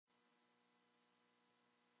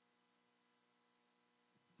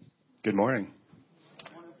Good morning.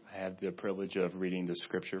 I have the privilege of reading the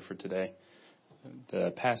scripture for today.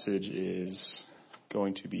 The passage is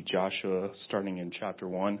going to be Joshua, starting in chapter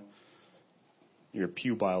 1. Your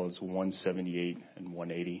pew Bible is 178 and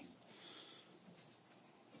 180.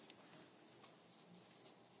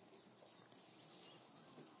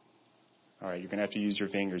 All right, you're going to have to use your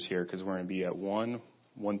fingers here because we're going to be at 1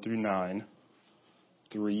 through 9,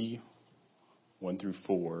 3, 1 through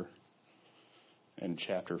 4, and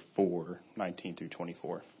chapter 4, 19 through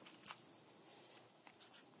 24.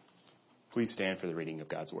 Please stand for the reading of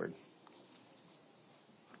God's word.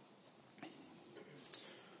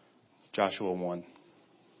 Joshua 1.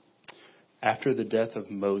 After the death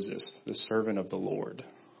of Moses, the servant of the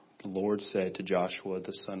Lord said to Joshua,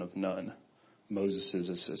 the son of Nun, Moses'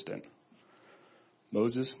 assistant,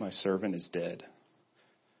 Moses, my servant, is dead.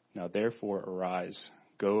 Now therefore arise,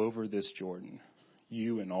 go over this Jordan,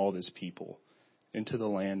 you and all this people, into the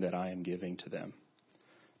land that I am giving to them,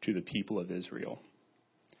 to the people of Israel.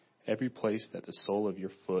 Every place that the sole of your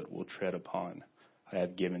foot will tread upon, I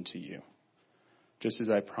have given to you, just as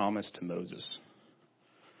I promised to Moses.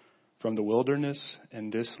 From the wilderness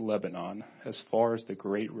and this Lebanon, as far as the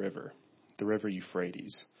great river, the river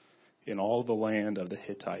Euphrates, in all the land of the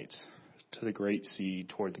Hittites, to the great sea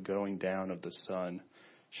toward the going down of the sun,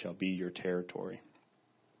 shall be your territory.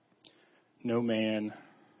 No man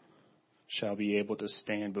shall be able to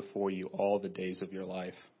stand before you all the days of your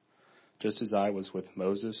life. Just as I was with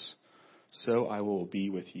Moses, so I will be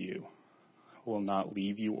with you. I will not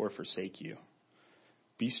leave you or forsake you.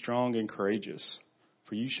 Be strong and courageous,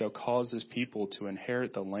 for you shall cause this people to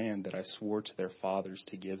inherit the land that I swore to their fathers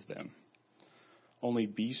to give them. Only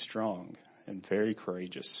be strong and very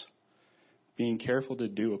courageous, being careful to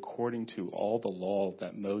do according to all the law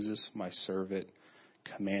that Moses, my servant,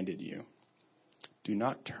 commanded you. Do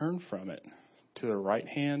not turn from it to the right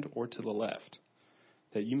hand or to the left,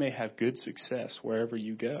 that you may have good success wherever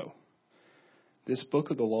you go. This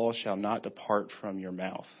book of the law shall not depart from your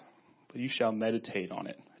mouth, but you shall meditate on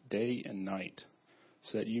it day and night,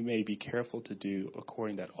 so that you may be careful to do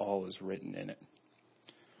according that all is written in it.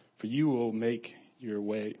 For you will make your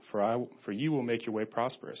way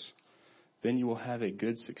prosperous. Then you will have a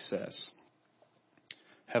good success.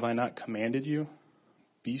 Have I not commanded you?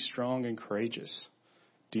 Be strong and courageous.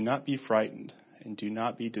 Do not be frightened and do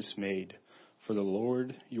not be dismayed, for the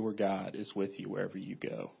Lord your God is with you wherever you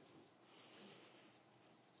go.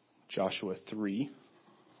 Joshua 3,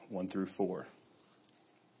 1 through 4.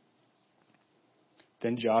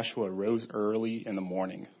 Then Joshua rose early in the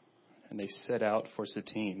morning, and they set out for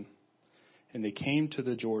Sittim. And they came to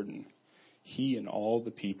the Jordan, he and all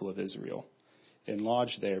the people of Israel, and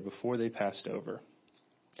lodged there before they passed over.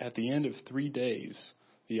 At the end of 3 days,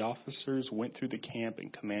 the officers went through the camp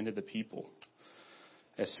and commanded the people,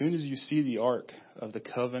 as soon as you see the ark of the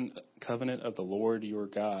covenant of the Lord your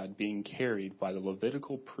God being carried by the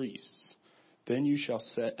Levitical priests, then you shall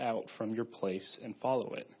set out from your place and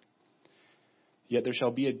follow it. Yet there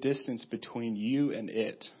shall be a distance between you and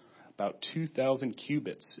it, about 2,000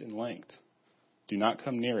 cubits in length. Do not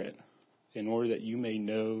come near it, in order that you may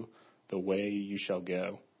know the way you shall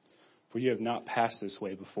go, for you have not passed this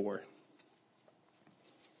way before.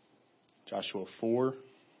 Joshua 4,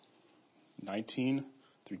 19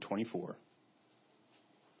 through 24.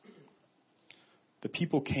 The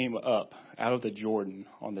people came up out of the Jordan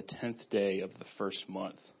on the 10th day of the first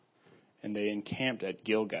month, and they encamped at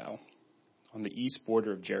Gilgal, on the east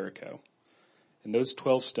border of Jericho. And those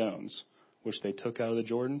 12 stones, which they took out of the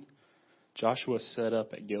Jordan, Joshua set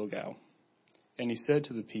up at Gilgal. And he said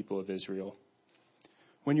to the people of Israel,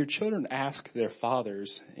 when your children ask their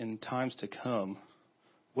fathers in times to come,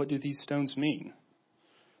 what do these stones mean?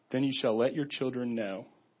 Then you shall let your children know.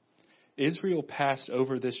 Israel passed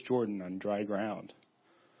over this Jordan on dry ground.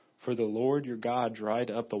 For the Lord your God dried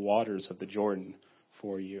up the waters of the Jordan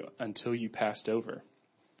for you until you passed over,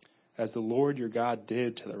 as the Lord your God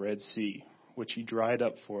did to the Red Sea, which he dried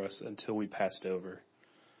up for us until we passed over,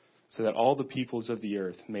 so that all the peoples of the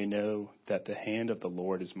earth may know that the hand of the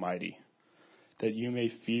Lord is mighty, that you may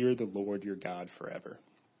fear the Lord your God forever.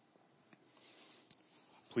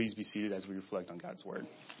 Please be seated as we reflect on God's word.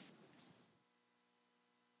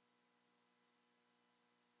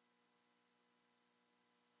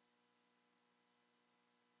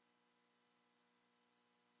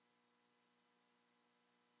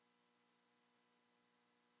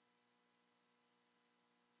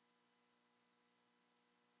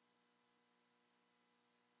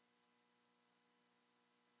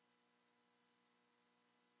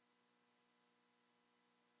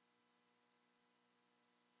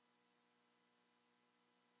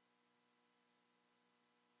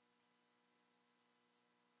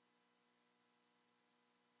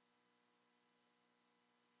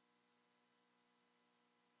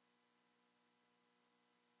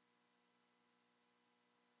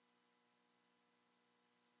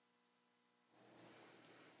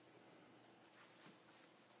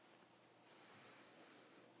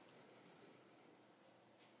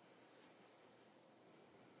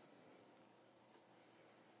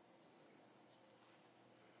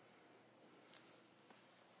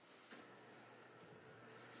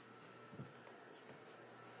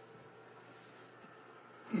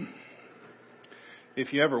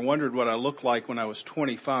 If you ever wondered what I looked like when I was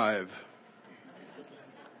 25,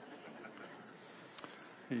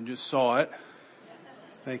 you just saw it.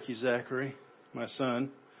 Thank you, Zachary, my son.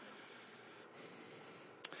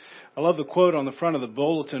 I love the quote on the front of the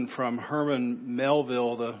bulletin from Herman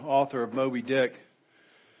Melville, the author of Moby Dick.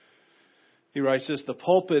 He writes this: "The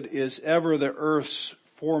pulpit is ever the earth's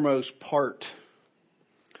foremost part.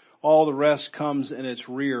 All the rest comes in its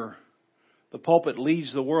rear. The pulpit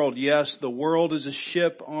leads the world. Yes, the world is a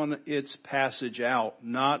ship on its passage out,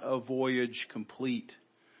 not a voyage complete.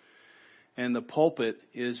 And the pulpit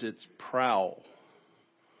is its prow."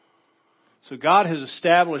 So God has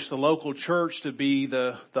established the local church to be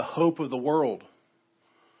the hope of the world.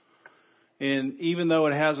 And even though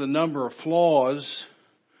it has a number of flaws,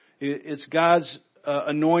 it's God's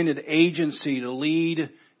anointed agency to lead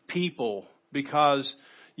people, because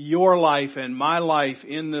your life and my life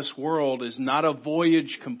in this world is not a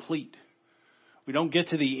voyage complete. We don't get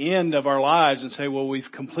to the end of our lives and say, well,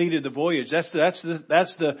 we've completed the voyage. That's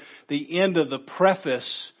the end of the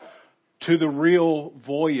preface to the real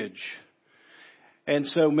voyage. And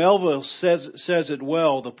so Melville says it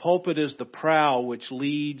well: the pulpit is the prow which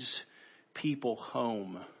leads people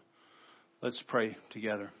home. Let's pray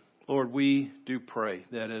together. Lord, we do pray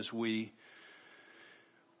that as we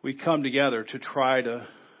come together to try to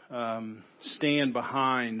stand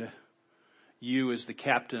behind you as the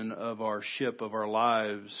captain of our ship of our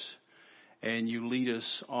lives, and you lead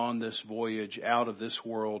us on this voyage out of this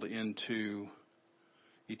world into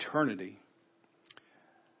eternity,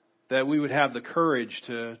 that we would have the courage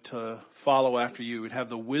to follow after you, would have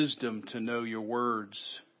the wisdom to know your words,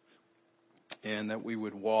 and that we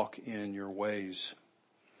would walk in your ways.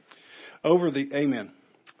 Over the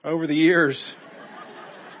years,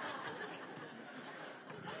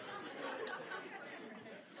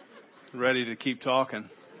 ready to keep talking.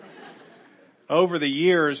 Over the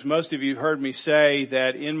years, most of you have heard me say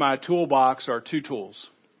that in my toolbox are two tools: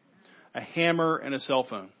 a hammer and a cell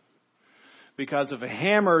phone. Because if a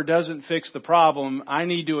hammer doesn't fix the problem, I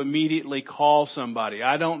need to immediately call somebody.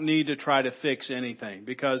 I don't need to try to fix anything,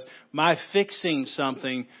 because my fixing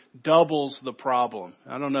something doubles the problem.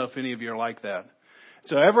 I don't know if any of you are like that.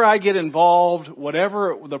 So ever I get involved,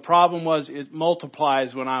 whatever the problem was, it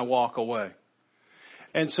multiplies when I walk away.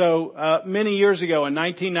 And so many years ago, in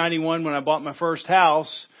 1991, when I bought my first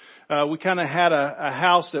house, we kind of had a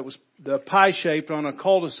house that was the pie-shaped on a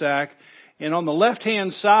cul-de-sac. And on the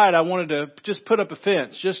left-hand side, I wanted to just put up a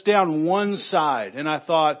fence, just down one side. And I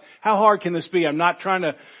thought, how hard can this be? I'm not trying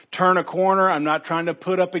to turn a corner. I'm not trying to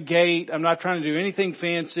put up a gate. I'm not trying to do anything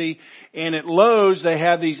fancy. And at Lowe's, they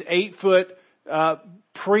have these 8-foot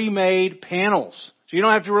pre-made panels. So you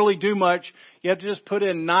don't have to really do much. You have to just put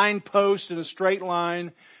in 9 posts in a straight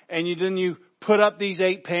line, and then you put up these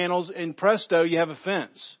 8 panels, and presto, you have a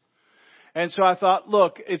fence. And so I thought,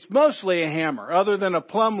 look, it's mostly a hammer. Other than a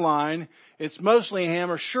plumb line, it's mostly a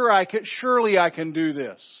hammer. Surely I can do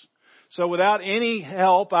this. So without any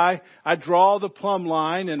help, I draw the plumb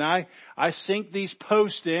line, and I sink these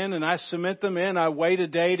posts in, and I cement them in. I wait a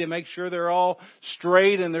day to make sure they're all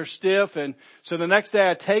straight and they're stiff. And so the next day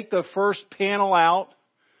I take the first panel out,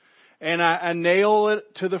 and I nail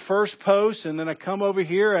it to the first post, and then I come over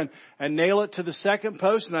here and nail it to the second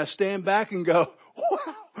post, and I stand back and go,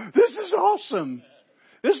 wow, this is awesome.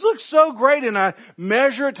 This looks so great. And I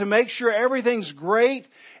measure it to make sure everything's great.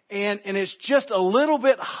 And it's just a little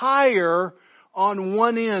bit higher on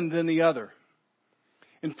one end than the other.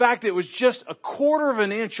 In fact, it was just a quarter of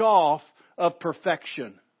an inch off of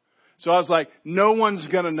perfection. So I was like, no one's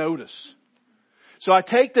going to notice. So I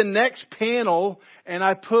take the next panel and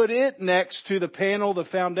I put it next to the panel, the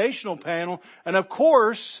foundational panel. And of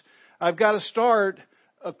course, I've got to start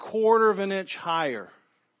a quarter of an inch higher.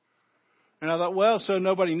 And I thought, well, so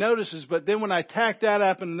nobody notices. But then when I tacked that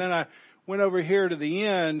up and then I went over here to the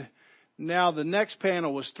end, now the next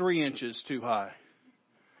panel was 3 inches too high.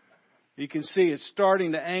 You can see it's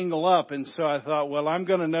starting to angle up. And so I thought, well, I'm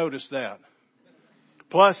going to notice that.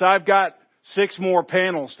 Plus, I've got 6 more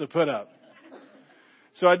panels to put up.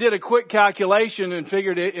 So I did a quick calculation and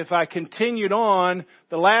figured if I continued on,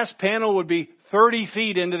 the last panel would be 30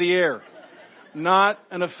 feet into the air. Not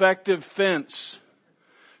an effective fence.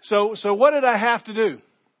 So what did I have to do?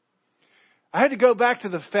 I had to go back to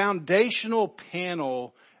the foundational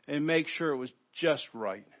panel and make sure it was just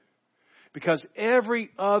right. Because every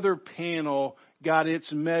other panel got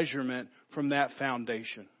its measurement from that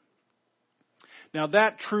foundation. Now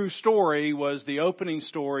that true story was the opening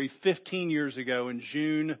story 15 years ago in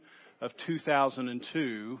June of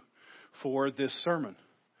 2002 for this sermon.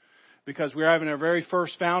 because we're having our very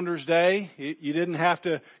first Founders Day. You didn't have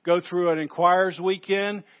to go through an Inquirers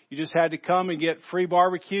weekend. You just had to come and get free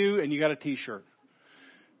barbecue, and you got a T-shirt.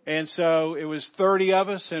 And so it was 30 of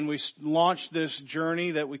us, and we launched this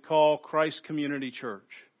journey that we call Christ Community Church.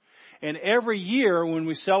 And every year when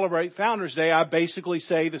we celebrate Founders Day, I basically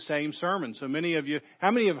say the same sermon. So many of you,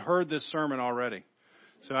 how many have heard this sermon already?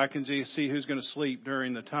 So I can see who's going to sleep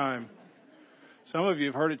during the time. Some of you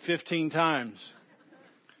have heard it 15 times.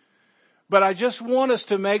 But I just want us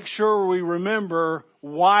to make sure we remember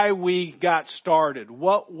why we got started.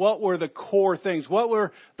 What were the core things? What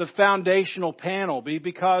were the foundational panel?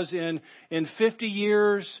 Because in 50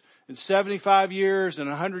 years, in 75 years, and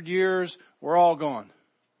 100 years, we're all gone.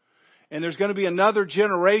 And there's going to be another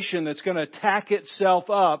generation that's going to tack itself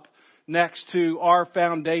up next to our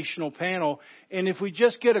foundational panel. And if we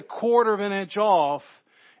just get a quarter of an inch off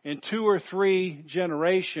in 2 or 3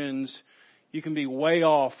 generations, you can be way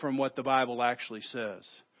off from what the Bible actually says.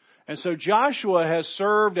 And so Joshua has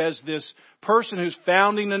served as this person who's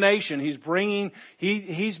founding the nation.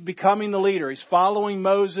 He's becoming the leader. He's following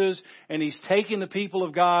Moses, and he's taking the people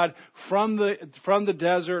of God from the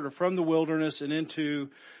desert or from the wilderness and into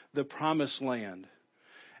the promised land.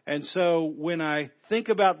 And so when I think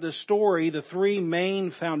about this story, the 3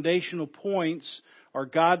 main foundational points are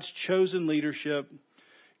God's chosen leadership,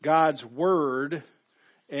 God's word,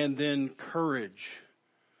 and then courage.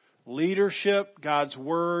 Leadership, God's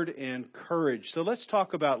word, and courage. So let's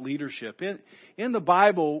talk about leadership. In the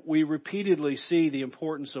Bible, we repeatedly see the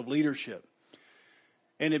importance of leadership.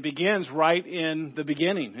 And it begins right in the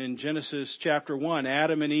beginning, in Genesis chapter 1.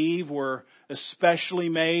 Adam and Eve were especially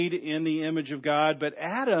made in the image of God, but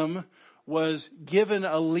Adam was given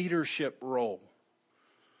a leadership role.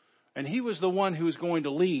 And he was the one who was going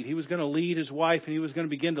to lead. He was going to lead his wife, and he was going to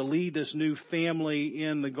begin to lead this new family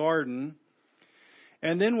in the garden.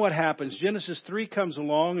 And then what happens? Genesis 3 comes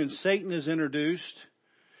along, and Satan is introduced.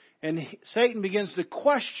 And Satan begins to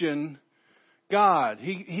question God.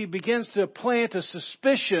 He begins to plant a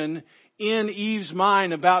suspicion in Eve's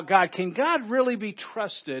mind about God. Can God really be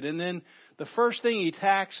trusted? And then the first thing he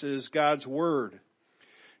attacks is God's word.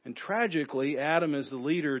 And tragically, Adam as the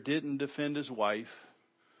leader didn't defend his wife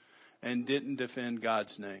and didn't defend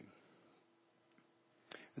God's name.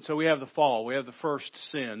 And so we have the fall. We have the first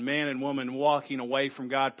sin. Man and woman walking away from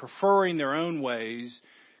God, preferring their own ways,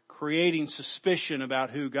 creating suspicion about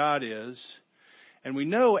who God is. And we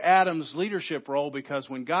know Adam's leadership role because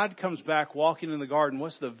when God comes back walking in the garden,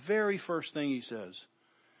 what's the very first thing he says?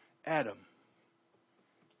 Adam,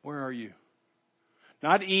 where are you?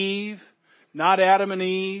 Not Eve, not Adam and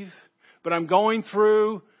Eve, but I'm going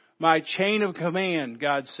through my chain of command,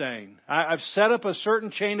 God's saying. I've set up a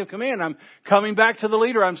certain chain of command. I'm coming back to the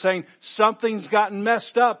leader. I'm saying, something's gotten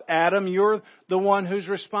messed up. Adam, you're the one who's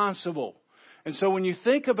responsible. And so when you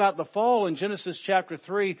think about the fall in Genesis chapter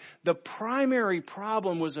 3, the primary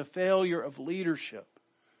problem was a failure of leadership.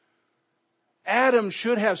 Adam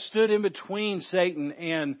should have stood in between Satan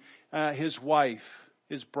and his wife,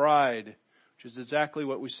 his bride, which is exactly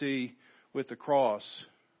what we see with the cross.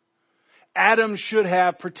 Adam should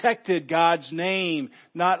have protected God's name,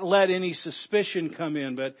 not let any suspicion come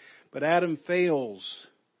in, but Adam fails.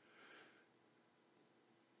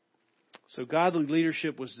 So godly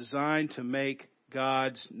leadership was designed to make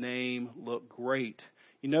God's name look great.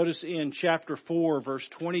 You notice in chapter 4, verse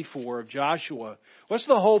 24 of Joshua, what's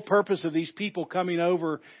the whole purpose of these people coming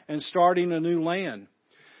over and starting a new land?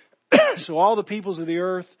 So all the peoples of the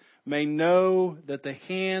earth may know that the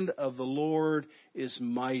hand of the Lord is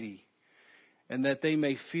mighty, and that they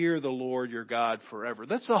may fear the Lord your God forever.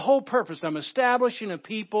 That's the whole purpose. I'm establishing a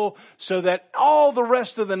people so that all the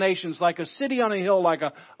rest of the nations, like a city on a hill, like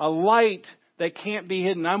a light that can't be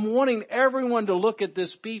hidden. I'm wanting everyone to look at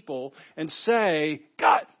this people and say,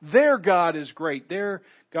 God, their God is great. Their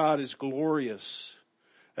God is glorious.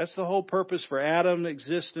 That's the whole purpose for Adam's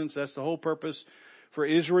existence. That's the whole purpose for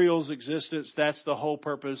Israel's existence. That's the whole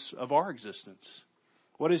purpose of our existence.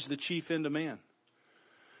 What is the chief end of man?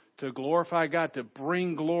 To glorify God, to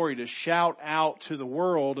bring glory, to shout out to the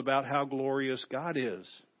world about how glorious God is.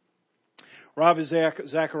 Ravi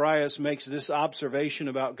Zacharias makes this observation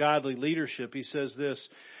about godly leadership. He says this: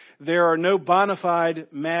 there are no bona fide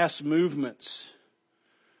mass movements.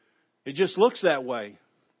 It just looks that way.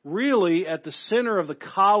 Really, at the center of the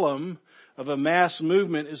column of a mass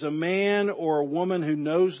movement is a man or a woman who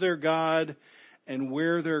knows their God and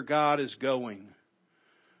where their God is going.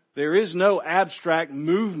 There is no abstract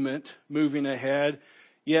movement moving ahead,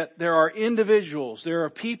 yet there are individuals, there are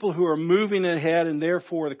people who are moving ahead, and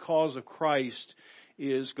therefore the cause of Christ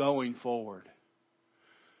is going forward.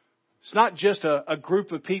 It's not just a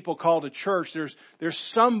group of people called a church.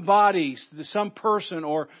 There's somebody, some person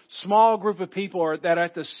or small group of people that are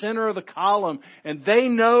at the center of the column, and they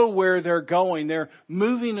know where they're going. They're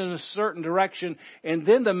moving in a certain direction, and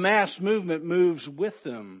then the mass movement moves with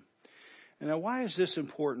them. And now, why is this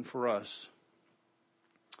important for us?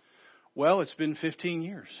 Well, it's been 15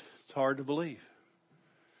 years. It's hard to believe.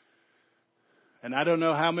 And I don't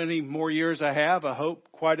know how many more years I have. I hope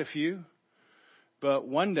quite a few. But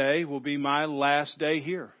one day will be my last day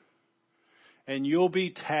here. And you'll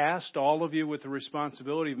be tasked, all of you, with the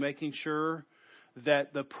responsibility of making sure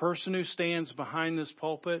that the person who stands behind this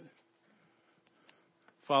pulpit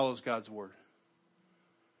follows God's Word.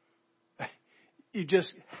 You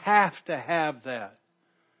just have to have that.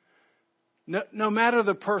 No matter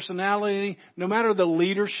the personality, no matter the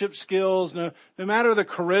leadership skills, no matter the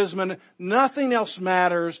charisma, nothing else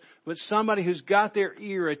matters but somebody who's got their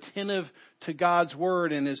ear attentive to God's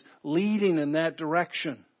Word and is leading in that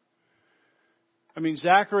direction. I mean,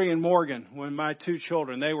 Zachary and Morgan, when my two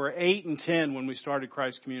children, they were 8 and 10 when we started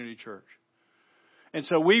Christ Community Church. And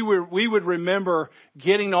so we would remember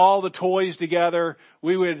getting all the toys together.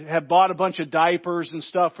 We would have bought a bunch of diapers and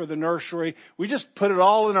stuff for the nursery. We just put it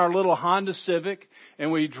all in our little Honda Civic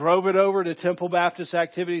and we drove it over to Temple Baptist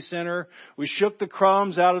Activity Center. We shook the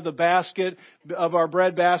crumbs out of the basket of our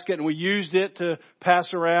bread basket and we used it to pass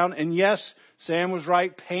around. And yes, Sam was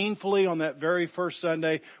right, painfully on that very first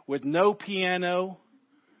Sunday with no piano.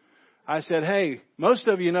 I said, hey, most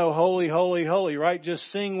of you know Holy, Holy, Holy, right?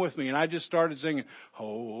 Just sing with me. And I just started singing,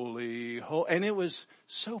 Holy, Holy. And it was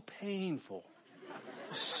so painful.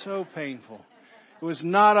 So painful. It was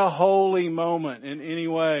not a holy moment in any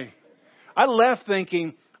way. I left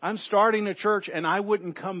thinking, I'm starting a church and I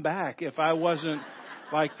wouldn't come back if I wasn't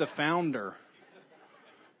like the founder.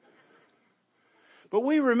 But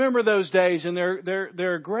we remember those days and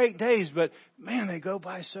they're great days, but man, they go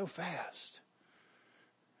by so fast.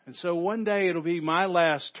 And so one day it'll be my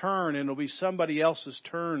last turn and it'll be somebody else's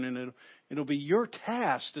turn and it'll be your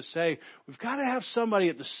task to say, we've got to have somebody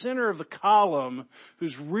at the center of the column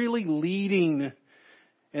who's really leading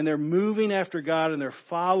and they're moving after God and they're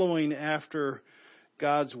following after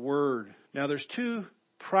God's Word. Now there's two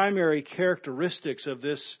primary characteristics of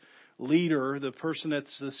this leader, the person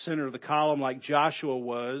that's the center of the column like Joshua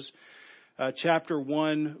was. Chapter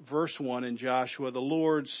 1, verse 1 in Joshua, the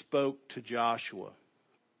Lord spoke to Joshua.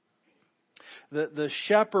 The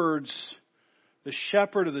shepherd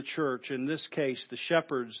of the church, in this case, the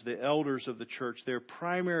shepherds, the elders of the church, their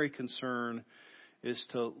primary concern is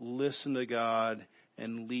to listen to God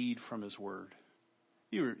and lead from His Word.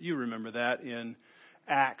 You remember that in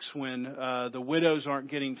Acts when the widows aren't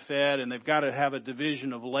getting fed and they've got to have a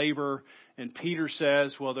division of labor. And Peter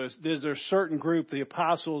says, well, there's a certain group, the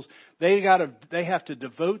apostles, they have to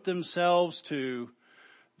devote themselves to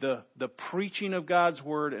the preaching of God's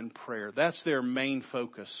Word and prayer. That's their main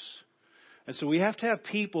focus. And so we have to have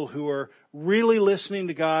people who are really listening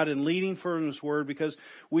to God and leading from His Word because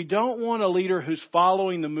we don't want a leader who's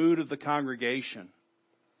following the mood of the congregation.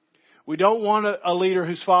 We don't want a leader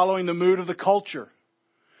who's following the mood of the culture.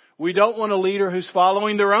 We don't want a leader who's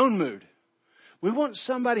following their own mood. We want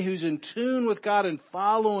somebody who's in tune with God and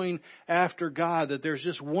following after God, that there's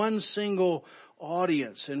just one single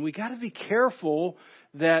audience. And we got to be careful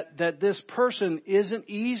that this person isn't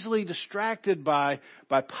easily distracted by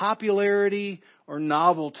popularity or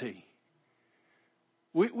novelty.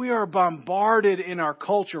 We are bombarded in our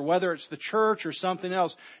culture, whether it's the church or something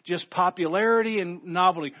else, just popularity and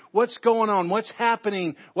novelty. What's going on? What's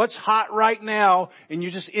happening? What's hot right now? And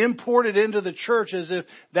you just import it into the church as if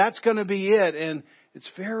that's going to be it. And it's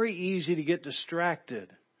very easy to get distracted.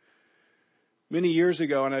 Many years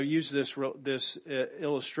ago, and I've used this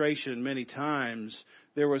illustration many times,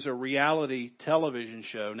 there was a reality television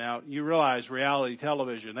show. Now, you realize reality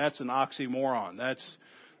television, that's an oxymoron.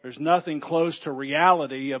 There's nothing close to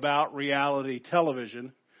reality about reality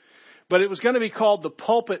television. But it was going to be called The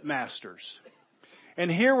Pulpit Masters. And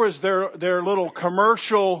here was their little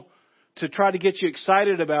commercial to try to get you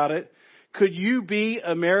excited about it. Could you be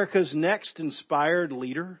America's next inspired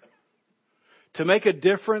leader? To make a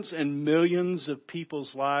difference in millions of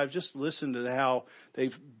people's lives? Just listen to how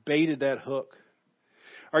they've baited that hook.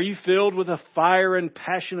 Are you filled with the fire and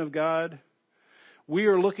passion of God? We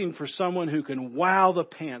are looking for someone who can wow the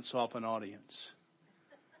pants off an audience.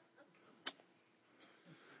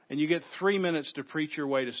 And you get 3 minutes to preach your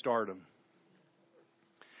way to stardom.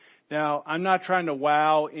 Now, I'm not trying to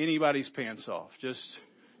wow anybody's pants off. Just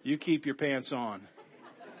you keep your pants on.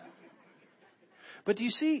 But do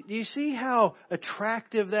you see how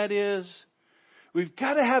attractive that is? We've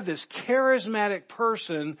got to have this charismatic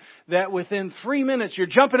person that within 3 minutes you're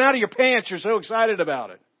jumping out of your pants. You're so excited about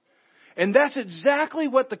it. And that's exactly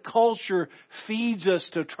what the culture feeds us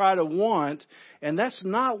to try to want. And that's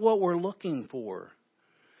not what we're looking for.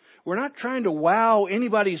 We're not trying to wow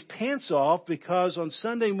anybody's pants off, because on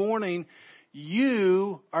Sunday morning,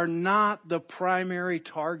 you are not the primary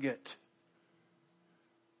target.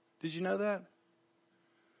 Did you know that?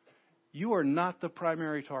 You are not the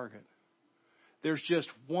primary target. There's just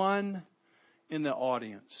one in the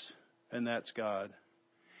audience, and that's God.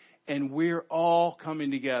 And we're all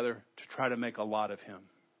coming together to try to make a lot of Him.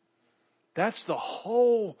 That's the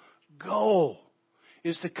whole goal,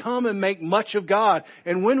 is to come and make much of God.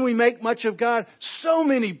 And when we make much of God, so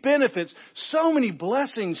many benefits, so many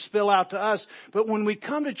blessings spill out to us. But when we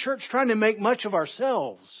come to church trying to make much of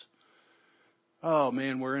ourselves, oh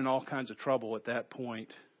man, we're in all kinds of trouble at that point.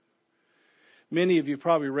 Many of you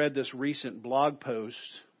probably read this recent blog post.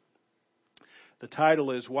 The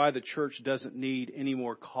title is "Why the Church Doesn't Need Any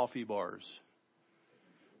More Coffee Bars."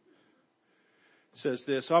 It says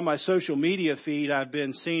this: on my social media feed, I've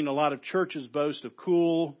been seeing a lot of churches boast of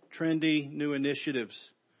cool, trendy, new initiatives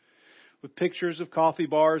with pictures of coffee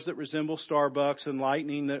bars that resemble Starbucks and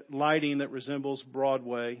lighting that resembles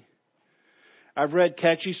Broadway. I've read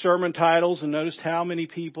catchy sermon titles and noticed how many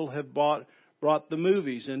people have brought the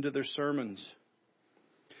movies into their sermons.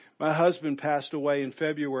 My husband passed away in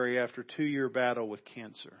February after a 2-year battle with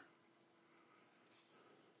cancer.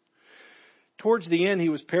 Towards the end, he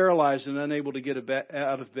was paralyzed and unable to get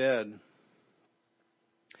out of bed.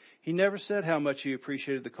 He never said how much he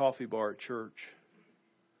appreciated the coffee bar at church.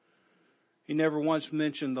 He never once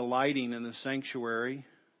mentioned the lighting in the sanctuary.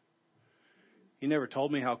 He never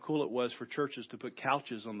told me how cool it was for churches to put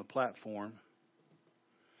couches on the platform.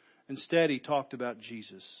 Instead, he talked about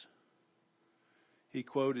Jesus. He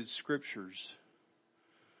quoted scriptures.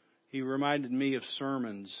 He reminded me of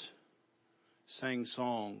sermons, sang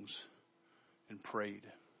songs, and prayed.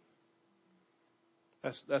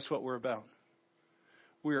 That's what we're about.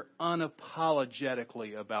 We're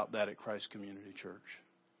unapologetically about that at Christ Community Church.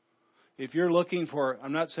 If you're looking for,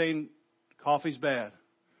 I'm not saying coffee's bad,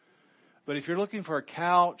 but if you're looking for a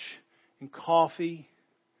couch and coffee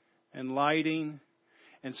and lighting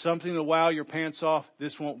and something to wow your pants off,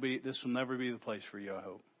 this will never be the place for you, I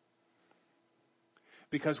hope.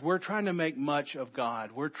 Because we're trying to make much of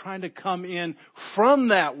God. We're trying to come in from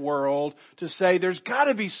that world to say there's got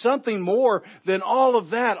to be something more than all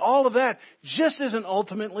of that. All of that just isn't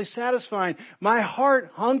ultimately satisfying. My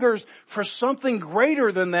heart hungers for something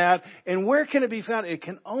greater than that. And where can it be found? It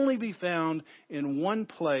can only be found in one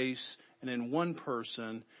place and in one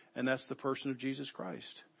person, and that's the person of Jesus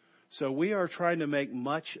Christ. So we are trying to make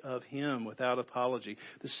much of Him without apology.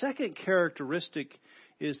 The second characteristic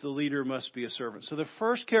is the leader must be a servant. So the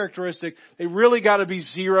first characteristic, they really got to be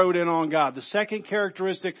zeroed in on God. The second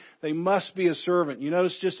characteristic, they must be a servant. You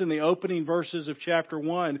notice just in the opening verses of chapter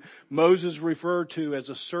 1, Moses referred to as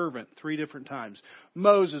a servant 3 different times.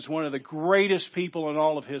 Moses, one of the greatest people in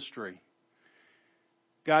all of history.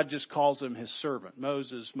 God just calls him His servant.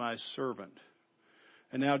 Moses, my servant.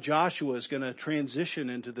 And now Joshua is going to transition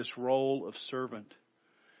into this role of servant.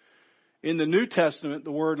 In the New Testament,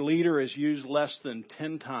 the word leader is used less than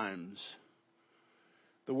 10 times.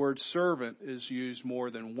 The word servant is used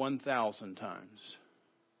more than 1,000 times.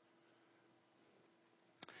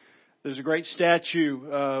 There's a great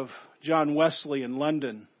statue of John Wesley in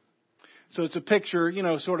London. So it's a picture,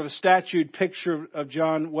 sort of a statued picture of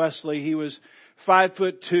John Wesley. He was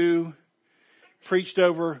 5'2", preached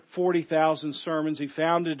over 40,000 sermons. He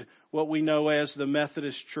founded what we know as the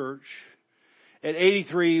Methodist Church. At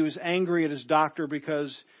 83, he was angry at his doctor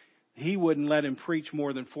because he wouldn't let him preach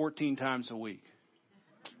more than 14 times a week.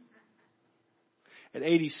 At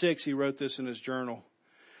 86, he wrote this in his journal: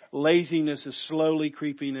 laziness is slowly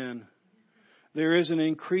creeping in. There is an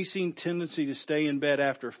increasing tendency to stay in bed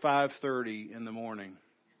after 5:30 in the morning.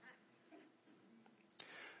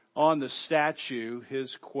 On the statue,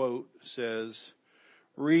 his quote says,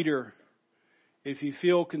 "Reader, if you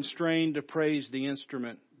feel constrained to praise the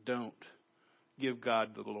instrument, don't. Give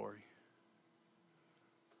God the glory."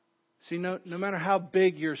 See, no matter how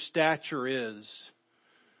big your stature is,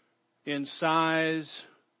 in size,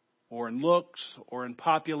 or in looks, or in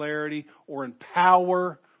popularity, or in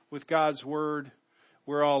power with God's Word,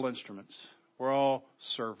 we're all instruments. We're all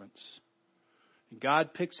servants.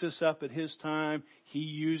 God picks us up at His time. He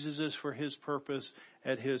uses us for His purpose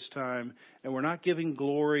at His time. And we're not giving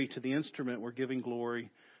glory to the instrument. We're giving glory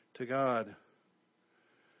to God.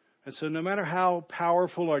 And so no matter how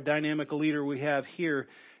powerful or dynamic a leader we have here,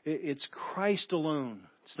 it's Christ alone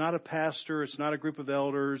It's not a pastor. It's not a group of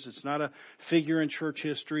elders. It's not a figure in church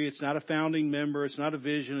history. It's not a founding member. It's not a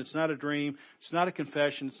vision. It's not a dream. It's not a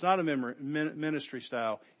confession. It's not a ministry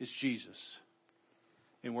style. It's Jesus.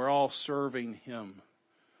 And we're all serving Him.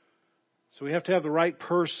 So we have to have the right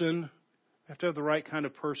person. We have to have the right kind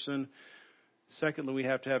of person. Secondly, we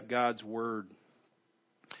have to have God's Word.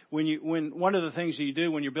 When one of the things that you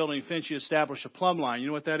do when you're building a fence, you establish a plumb line. You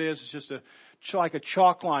know what that is? It's just like a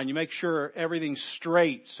chalk line. You make sure everything's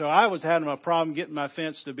straight. So I was having a problem getting my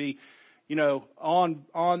fence to be, not on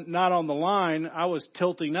the line. I was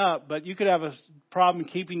tilting up, but you could have a problem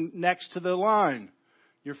keeping next to the line.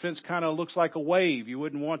 Your fence kind of looks like a wave. You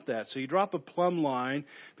wouldn't want that. So you drop a plumb line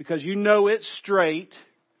because you know it's straight.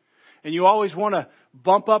 And you always want to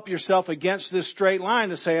bump up yourself against this straight line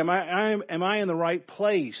to say, am I in the right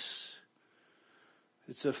place?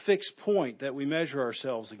 It's a fixed point that we measure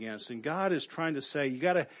ourselves against. And God is trying to say,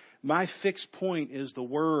 my fixed point is the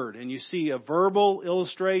Word. And you see a verbal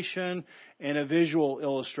illustration and a visual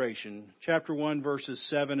illustration. Chapter 1, verses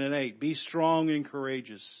 7 and 8. Be strong and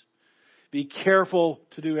courageous. Be careful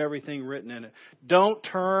to do everything written in it. Don't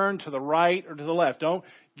turn to the right or to the left. Don't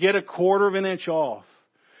get a quarter of an inch off.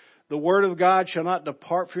 The Word of God shall not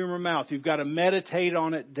depart from your mouth. You've got to meditate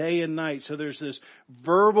on it day and night. So there's this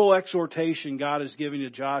verbal exhortation God is giving to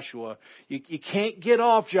Joshua. You can't get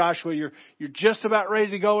off, Joshua. You're just about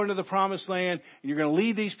ready to go into the promised land, and you're going to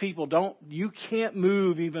lead these people. You can't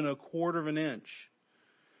move even a quarter of an inch.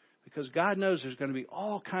 Because God knows there's going to be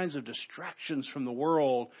all kinds of distractions from the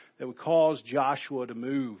world that would cause Joshua to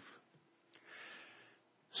move.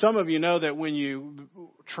 Some of you know that when you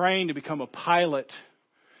train to become a pilot,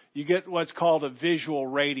 you get what's called a visual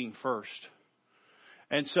rating first.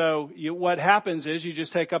 And so what happens is you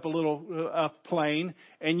just take up a little plane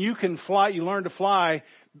and you can fly. You learn to fly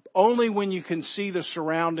only when you can see the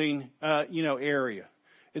surrounding, area.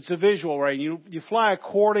 It's a visual rating. You fly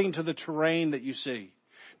according to the terrain that you see.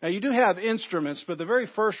 Now you do have instruments, but the very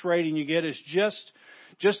first rating you get is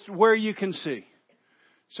just where you can see.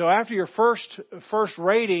 So after your first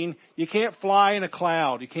rating, you can't fly in a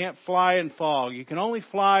cloud. You can't fly in fog. You can only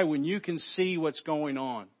fly when you can see what's going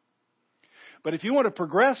on. But if you want to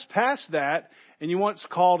progress past that, and you want what's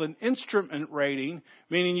called an instrument rating,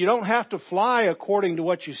 meaning you don't have to fly according to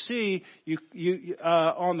what you see you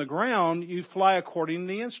on the ground, you fly according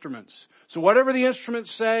to the instruments. So whatever the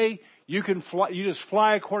instruments say, you can fly. You just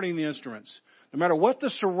fly according to the instruments, no matter what the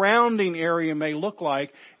surrounding area may look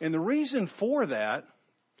like. And the reason for that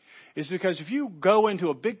is because if you go into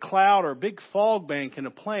a big cloud or a big fog bank in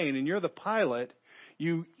a plane and you're the pilot,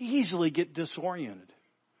 you easily get disoriented.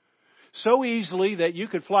 So easily that you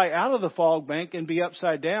could fly out of the fog bank and be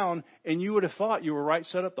upside down and you would have thought you were right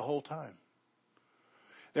set up the whole time.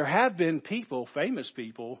 There have been people, famous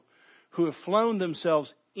people, who have flown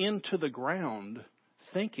themselves into the ground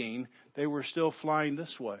thinking they were still flying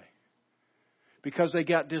this way because they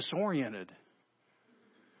got disoriented.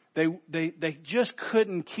 They just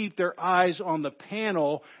couldn't keep their eyes on the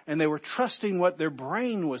panel, and they were trusting what their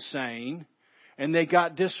brain was saying, and they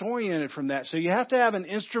got disoriented from that. So you have to have an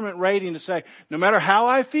instrument rating to say, no matter how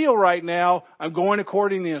I feel right now, I'm going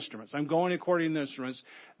according to the instruments. I'm going according to the instruments.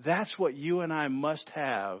 That's what you and I must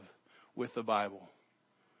have with the Bible.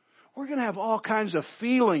 We're going to have all kinds of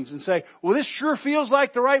feelings and say, well, this sure feels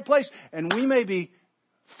like the right place. And we may be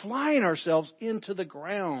flying ourselves into the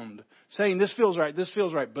ground, saying, this feels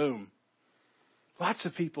right, boom. Lots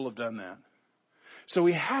of people have done that. So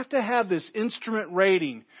we have to have this instrument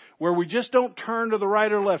rating where we just don't turn to the right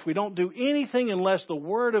or left. We don't do anything unless the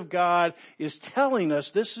Word of God is telling us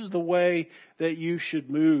this is the way that you should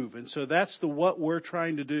move. And so that's what we're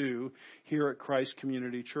trying to do here at Christ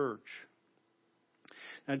Community Church.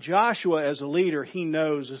 Now Joshua, as a leader, he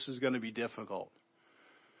knows this is going to be difficult.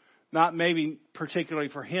 Not maybe particularly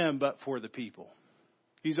for him, but for the people.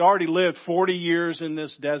 He's already lived 40 years in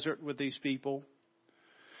this desert with these people.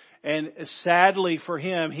 And sadly for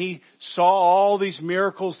him, he saw all these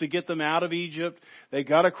miracles to get them out of Egypt. They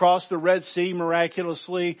got across the Red Sea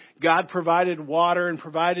miraculously. God provided water and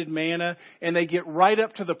provided manna. And they get right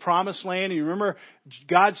up to the promised land. And you remember,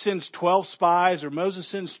 God sends 12 spies, or Moses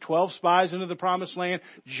sends 12 spies into the promised land.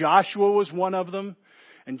 Joshua was one of them.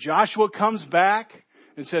 And Joshua comes back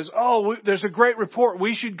and says, there's a great report.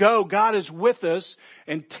 We should go. God is with us.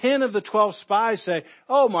 And 10 of the 12 spies say,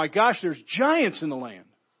 oh my gosh, there's giants in the land.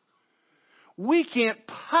 We can't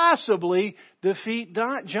possibly defeat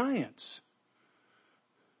giants.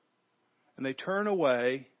 And they turn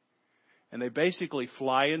away and they basically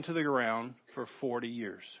fly into the ground for 40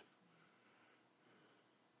 years.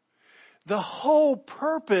 The whole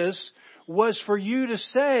purpose was for you to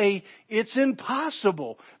say, it's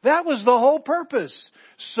impossible. That was the whole purpose.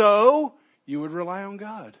 So you would rely on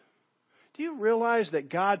God. Do you realize that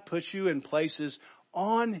God puts you in places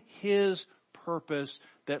on His purpose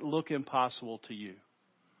that look impossible to you?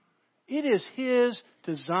 It is His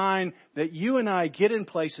design that you and I get in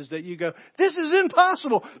places that you go, this is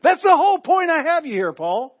impossible. That's the whole point I have you here,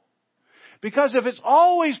 Paul. Because if it's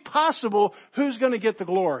always possible, who's going to get the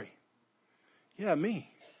glory? Yeah, me.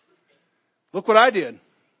 Look what I did.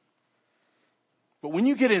 But when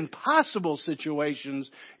you get in impossible situations,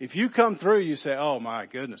 if you come through, you say, oh my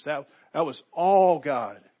goodness, that was all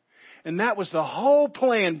God. And that was the whole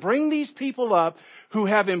plan. Bring these people up who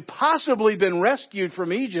have impossibly been rescued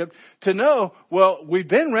from Egypt to know, well, we've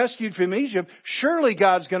been rescued from Egypt. Surely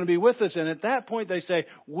God's going to be with us. And at that point they say,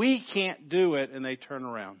 we can't do it. And they turn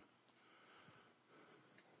around.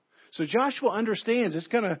 So Joshua understands it's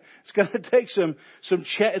going to take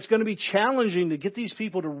it's going to be challenging to get these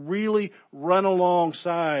people to really run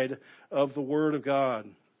alongside of the Word of God.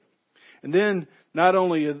 And then not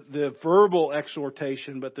only the verbal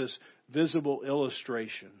exhortation, but this visible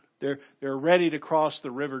illustration. They're ready to cross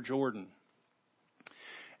the River Jordan.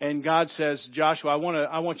 And God says, Joshua,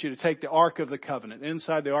 I want you to take the Ark of the Covenant.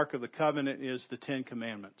 Inside the Ark of the Covenant is the 10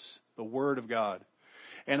 Commandments, the Word of God.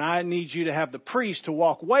 And I need you to have the priest to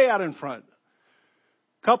walk way out in front,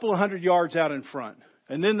 a couple of 100 yards out in front.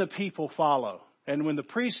 And then the people follow. And when the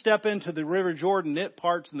priests step into the River Jordan, it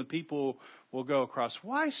parts and the people will go across.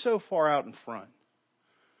 Why so far out in front?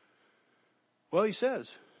 Well, he says,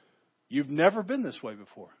 you've never been this way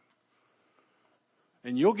before.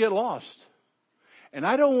 And you'll get lost. And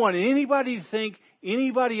I don't want anybody to think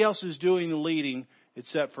anybody else is doing the leading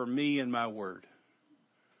except for me and my word.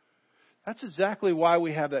 That's exactly why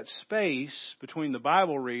we have that space between the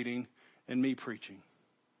Bible reading and me preaching.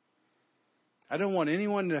 I don't want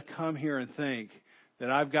anyone to come here and think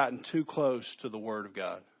that I've gotten too close to the Word of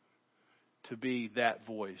God to be that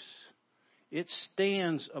voice. It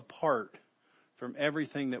stands apart from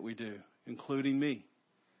everything that we do, including me.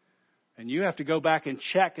 And you have to go back and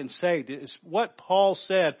check and say, is what Paul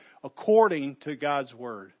said according to God's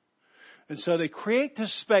Word? And so they create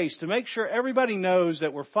this space to make sure everybody knows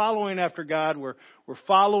that we're following after God. We're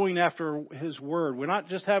following after His Word. We're not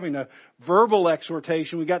just having a verbal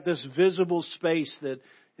exhortation. We got this visible space that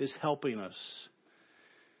is helping us.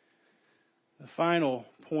 The final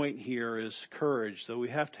point here is courage. So we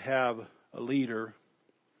have to have a leader.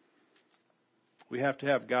 We have to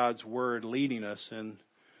have God's Word leading us. And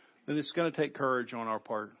it's going to take courage on our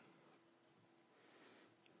part.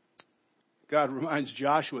 God reminds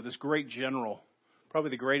Joshua, this great general, probably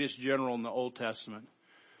the greatest general in the Old Testament.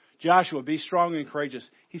 Joshua, be strong and courageous.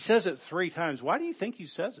 He says it 3 times. Why do you think he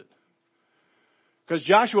says it? Because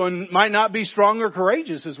Joshua might not be strong or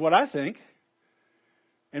courageous is what I think.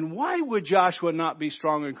 And why would Joshua not be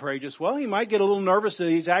strong and courageous? Well, he might get a little nervous that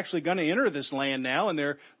he's actually going to enter this land now,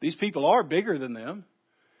 and these people are bigger than them.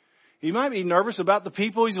 He might be nervous about the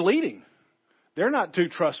people he's leading. They're not too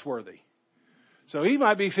trustworthy. So he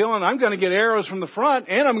might be feeling, I'm going to get arrows from the front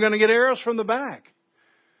and I'm going to get arrows from the back.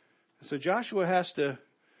 So Joshua has to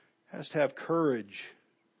have courage.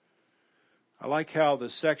 I like how the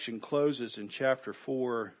section closes in chapter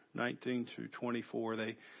 4, 19 through 24.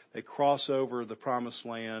 They cross over the promised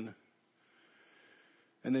land.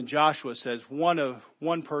 And then Joshua says,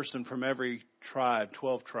 one person from every tribe,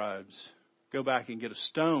 12 tribes, go back and get a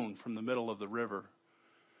stone from the middle of the river.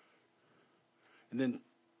 And then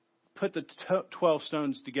put the 12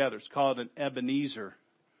 stones together. It's called an Ebenezer.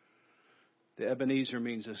 The Ebenezer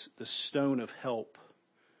means the stone of help.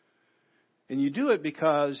 And you do it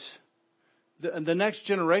because the next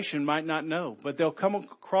generation might not know. But they'll come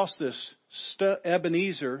across this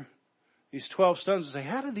Ebenezer, these 12 stones, and say,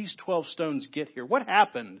 how did these 12 stones get here? What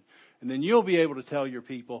happened? And then you'll be able to tell your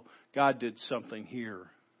people, God did something here.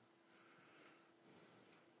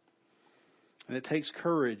 And it takes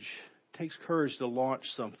courage. It takes courage to launch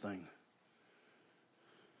something.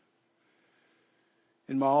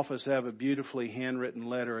 In my office, I have a beautifully handwritten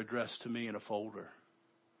letter addressed to me in a folder.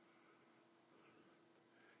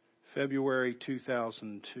 February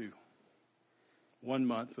 2002, 1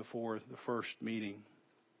 month before the first meeting.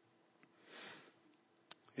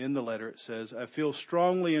 In the letter it says, I feel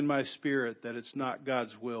strongly in my spirit that it's not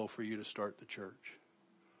God's will for you to start the church.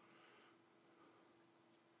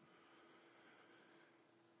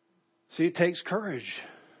 See, it takes courage.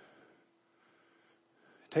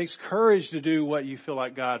 It takes courage to do what you feel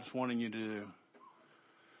like God's wanting you to do.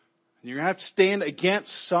 And you're going to have to stand against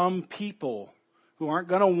some people who aren't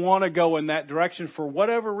going to want to go in that direction for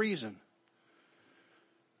whatever reason.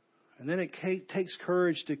 And then it takes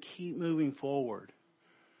courage to keep moving forward.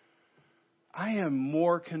 I am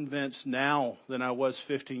more convinced now than I was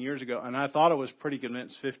 15 years ago, and I thought I was pretty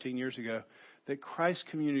convinced 15 years ago, that Christ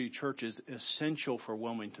Community Church is essential for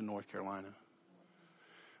Wilmington, North Carolina.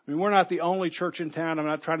 I mean, we're not the only church in town. I'm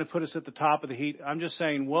not trying to put us at the top of the heap. I'm just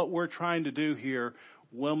saying what we're trying to do here,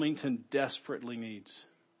 Wilmington desperately needs.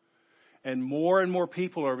 And more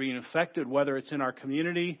people are being affected, whether it's in our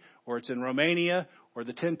community or it's in Romania or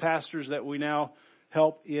the 10 pastors that we now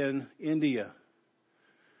help in India.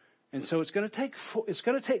 And so it's going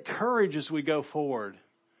to take courage as we go forward.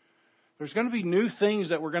 There's going to be new things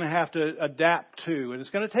that we're going to have to adapt to. And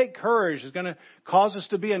it's going to take courage. It's going to cause us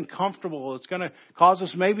to be uncomfortable. It's going to cause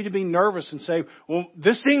us maybe to be nervous and say, well,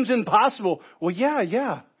 this seems impossible. Well,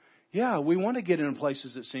 yeah. We want to get in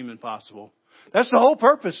places that seem impossible. That's the whole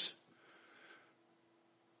purpose.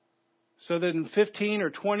 So that in 15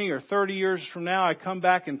 or 20 or 30 years from now, I come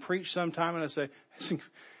back and preach sometime and I say,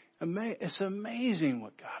 it's amazing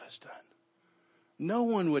what God has done. No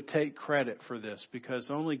one would take credit for this because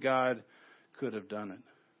only God could have done it.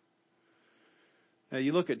 Now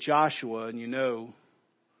you look at Joshua and you know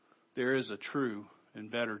there is a true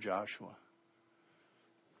and better Joshua.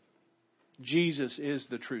 Jesus is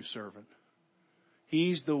the true servant.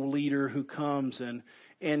 He's the leader who comes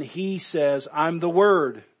and he says, I'm the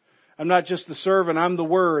Word. I'm not just the servant, I'm the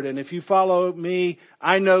Word. And if you follow me,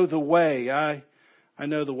 I know the way. I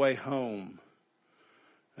know the way home.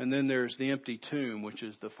 And then there's the empty tomb, which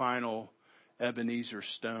is the final Ebenezer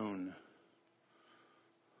stone.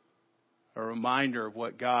 A reminder of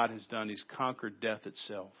what God has done. He's conquered death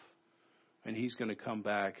itself. And He's going to come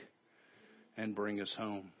back and bring us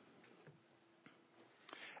home.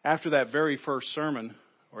 After that very first sermon,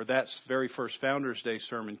 or that very first Founders Day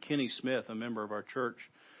sermon, Kenny Smith, a member of our church,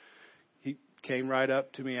 he came right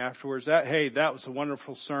up to me afterwards. That was a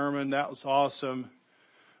wonderful sermon. That was awesome.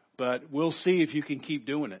 But we'll see if you can keep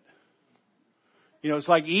doing it. You know, it's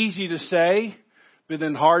like easy to say, but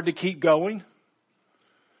then hard to keep going.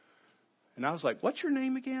 And I was like, what's your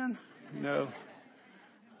name again? You know,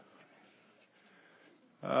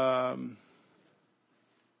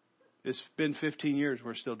 it's been 15 years.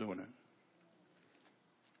 We're still doing it.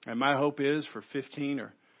 And my hope is for 15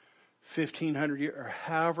 or 1,500 years, or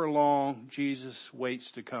however long Jesus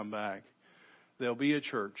waits to come back, there'll be a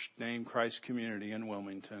church named Christ Community in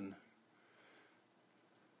Wilmington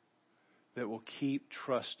that will keep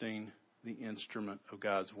trusting the instrument of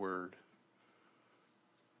God's Word.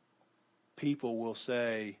 People will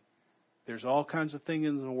say, there's all kinds of things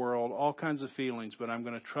in the world, all kinds of feelings, but I'm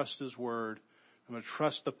going to trust His Word. I'm going to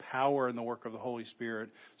trust the power and the work of the Holy Spirit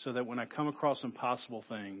so that when I come across impossible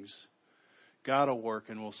things, God will work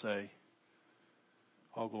and we'll say,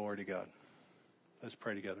 all glory to God. Let's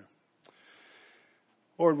pray together.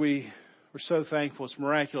 Lord, we're so thankful. It's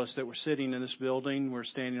miraculous that we're sitting in this building. We're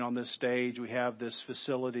standing on this stage. We have this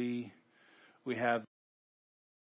facility. We have